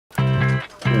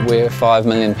We're 5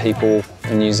 million people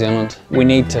in New Zealand. We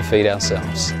need to feed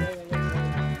ourselves.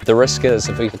 The risk is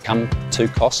if we become too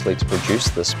costly to produce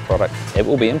this product, it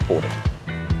will be imported.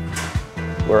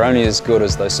 We're only as good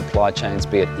as those supply chains,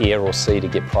 be it air or sea, to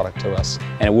get product to us.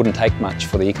 And it wouldn't take much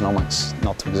for the economics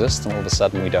not to exist, and all of a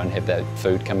sudden we don't have that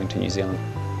food coming to New Zealand.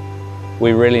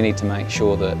 We really need to make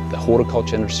sure that the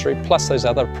horticulture industry, plus those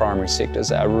other primary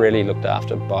sectors, are really looked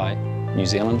after by New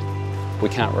Zealand. We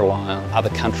can't rely on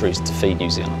other countries to feed New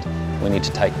Zealand. We need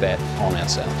to take that on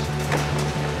ourselves.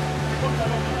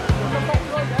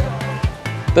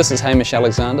 This is Hamish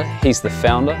Alexander, he's the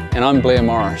founder, and I'm Blair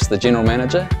Morris, the General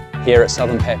Manager here at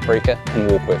Southern Paprika in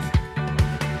Warkworth.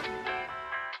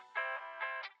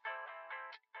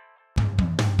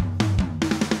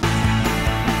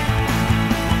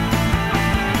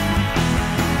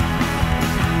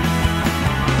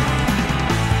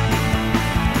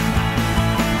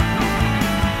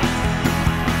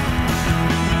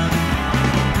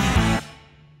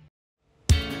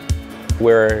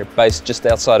 We're based just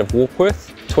outside of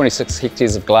Warkworth, 26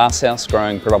 hectares of glasshouse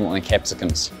growing predominantly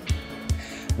capsicums.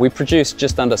 We produce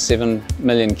just under 7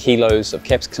 million kilos of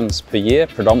capsicums per year,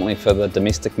 predominantly for the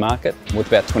domestic market, with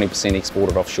about 20%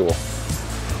 exported offshore.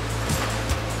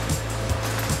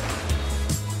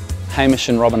 Hamish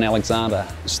and Robin Alexander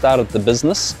started the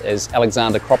business as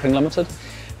Alexander Cropping Limited.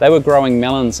 They were growing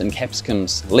melons and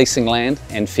capsicums, leasing land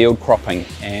and field cropping,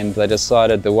 and they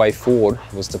decided the way forward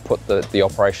was to put the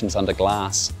operations under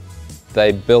glass.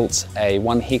 They built a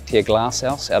 1 hectare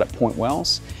glasshouse out at Point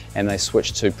Wells, and they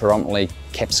switched to predominantly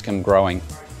capsicum growing.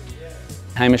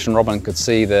 Hamish and Robin could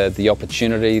see the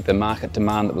opportunity, the market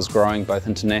demand that was growing both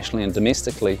internationally and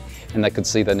domestically, and they could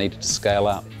see they needed to scale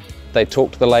up. They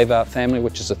talked to the Laivart family,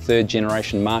 which is a 3rd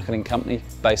generation marketing company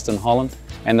based in Holland,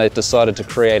 and they decided to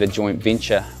create a joint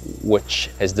venture which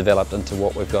has developed into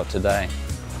what we've got today.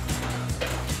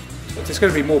 If there's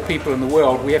going to be more people in the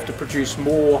world, we have to produce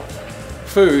more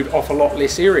food off a lot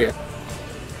less area.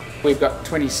 We've got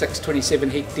 26,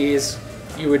 27 hectares.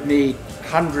 You would need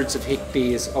hundreds of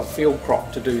hectares of field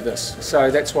crop to do this. So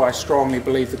that's why I strongly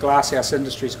believe the glasshouse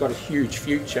industry's got a huge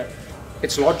future.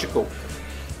 It's logical.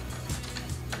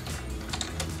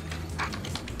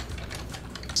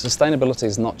 Sustainability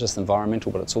is not just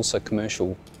environmental, but it's also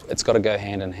commercial. It's got to go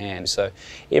hand in hand. So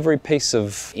every piece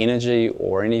of energy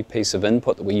or any piece of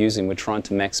input that we're using, we're trying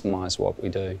to maximise what we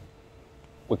do.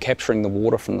 We're capturing the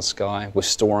water from the sky, we're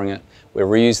storing it, we're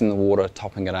reusing the water,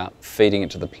 topping it up, feeding it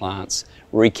to the plants,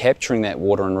 recapturing that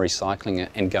water and recycling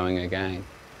it and going again.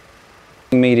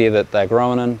 The media that they're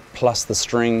growing in, plus the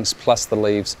strings, plus the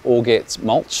leaves, all gets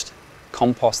mulched,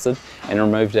 composted and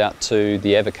removed out to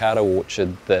the avocado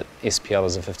orchard that SPL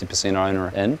is a 50%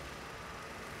 owner in.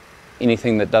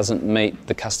 Anything that doesn't meet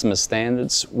the customer's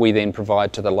standards, we then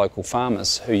provide to the local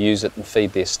farmers who use it and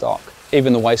feed their stock.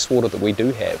 Even the wastewater that we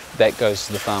do have, that goes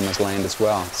to the farmer's land as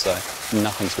well, so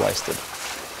nothing's wasted.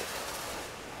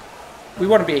 We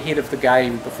want to be ahead of the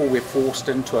game before we're forced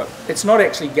into it. It's not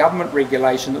actually government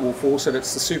regulation that will force it,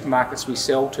 it's the supermarkets we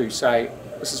sell to say,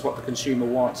 this is what the consumer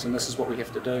wants and this is what we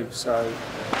have to do. So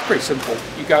it's pretty simple.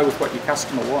 You go with what your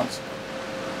customer wants.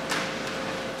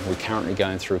 We're currently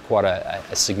going through quite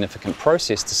a significant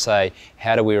process to say,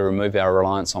 how do we remove our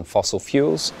reliance on fossil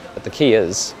fuels? But the key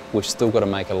is, we've still got to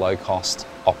make a low-cost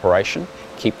operation,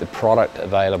 keep the product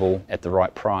available at the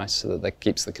right price so that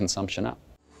keeps the consumption up.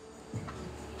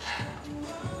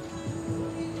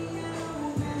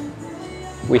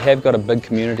 We have got a big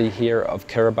community here of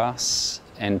Kiribati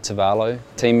and Tuvalu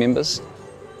team members.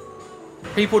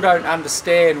 People don't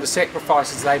understand the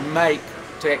sacrifices they make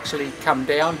to actually come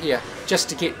down here. Just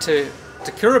to get to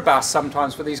Kiribati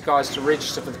sometimes for these guys to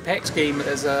register for the PAC scheme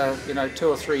is a 2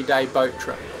 or 3 day boat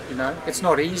trip. It's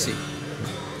not easy.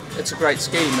 It's a great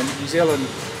scheme and New Zealand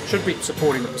should be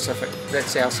supporting the Pacific.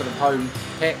 That's our sort of home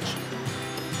patch.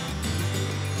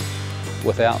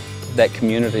 Without that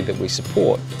community that we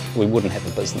support, we wouldn't have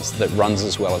a business that runs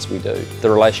as well as we do. The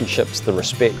relationships, the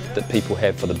respect that people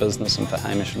have for the business and for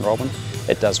Hamish and Robin,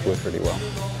 it does work really well.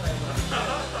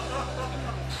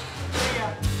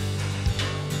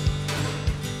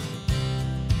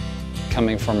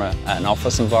 Coming from an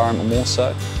office environment more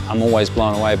so, I'm always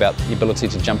blown away about the ability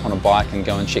to jump on a bike and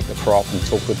go and check the crop and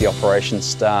talk with the operations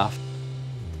staff.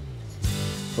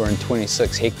 We're in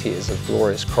 26 hectares of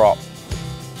glorious crop.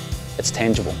 It's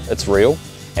tangible, it's real,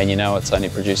 and it's only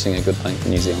producing a good thing for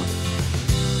New Zealand.